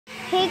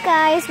Hey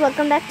guys,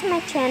 welcome back to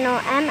my channel.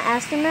 I'm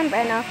Ashley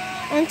Membreno,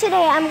 and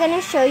today I'm going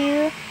to show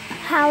you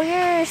how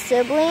your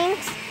siblings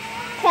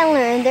can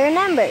learn their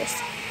numbers.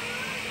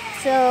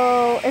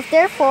 So if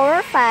they're 4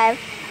 or 5,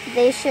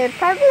 they should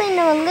probably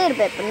know a little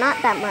bit, but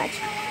not that much.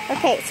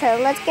 Okay, so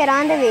let's get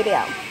on the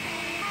video.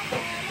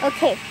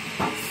 Okay,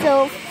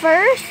 so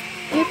first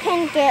you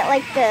can get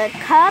like a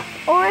cup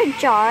or a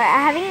jar.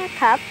 Having a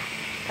cup,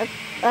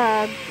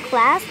 a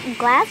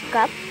glass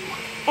cup,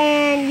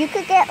 and you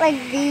could get like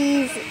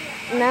these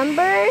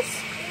numbers.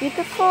 You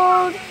could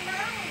fold,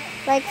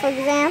 like for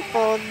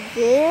example,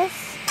 this.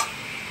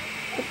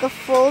 You could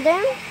fold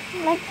them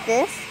like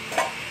this.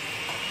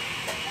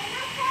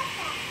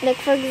 Like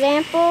for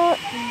example,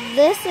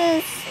 this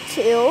is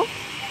 2.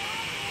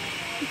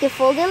 You could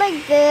fold it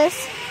like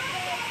this,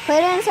 put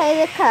it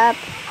inside the cup,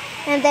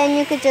 and then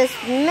you could just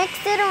mix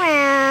it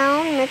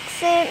around, mix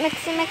it,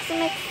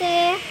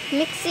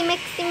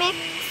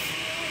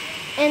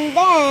 and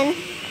then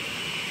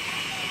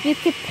you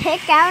could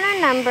pick out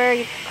a number.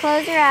 You could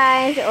close your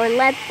eyes or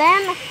let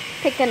them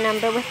pick a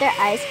number with their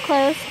eyes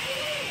closed.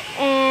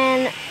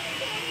 And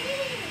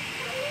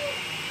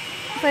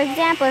for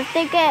example, if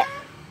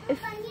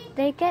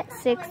they get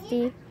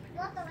 60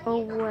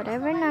 or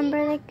whatever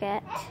number they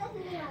get,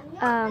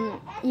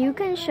 you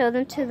can show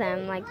them to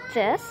them like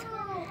this,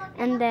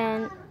 and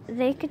then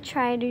they could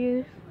try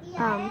to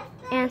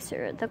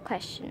answer the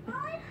question.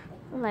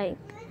 Like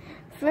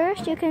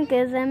first you can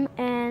give them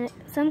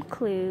some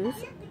clues.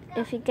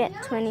 If you get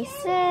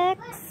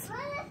 26,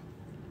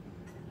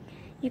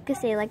 you could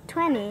say like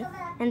 20,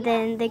 and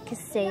then they could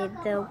say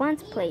the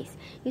ones place.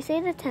 You say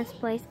the tens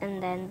place,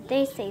 and then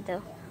they say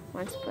the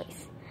ones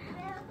place.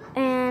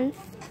 And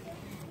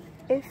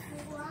if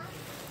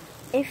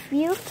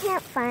you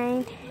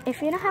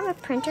don't have a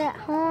printer at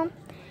home,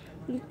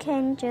 you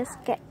can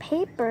just get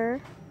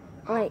paper,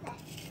 like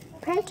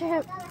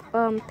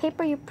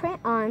paper you print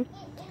on,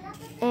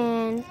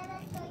 and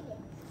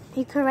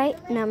you can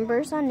write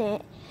numbers on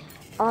it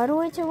all the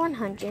way to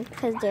 100,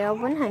 because there are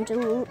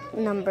 100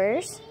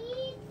 numbers,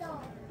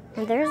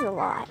 and there's a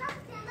lot.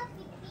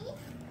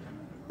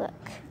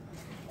 Look,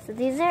 so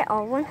these are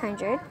all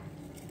 100,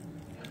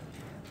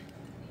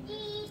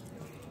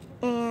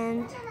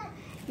 and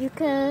you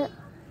could,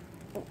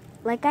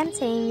 like I'm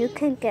saying, you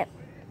can get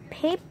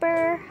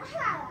paper,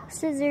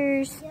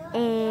 scissors,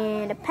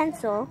 and a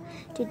pencil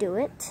to do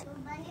it.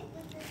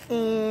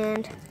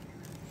 And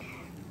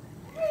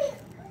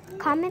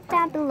comment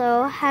down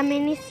below how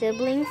many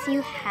siblings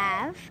you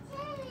have.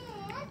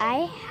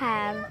 I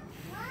have,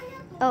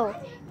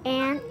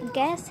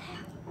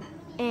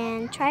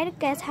 and try to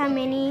guess how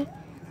many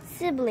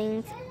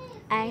siblings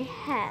I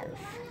have.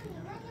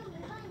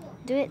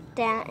 Do it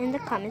down in the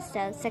comments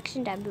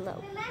section down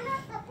below.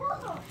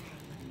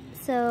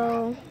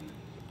 So,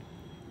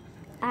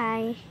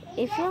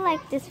 if you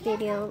like this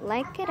video,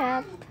 like it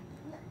up.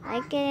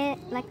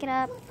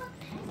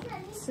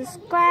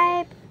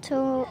 Subscribe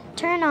to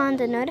turn on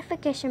the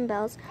notification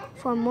bells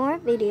for more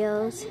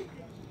videos,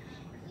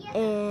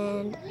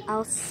 and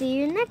I'll see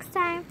you next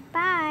time.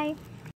 Bye.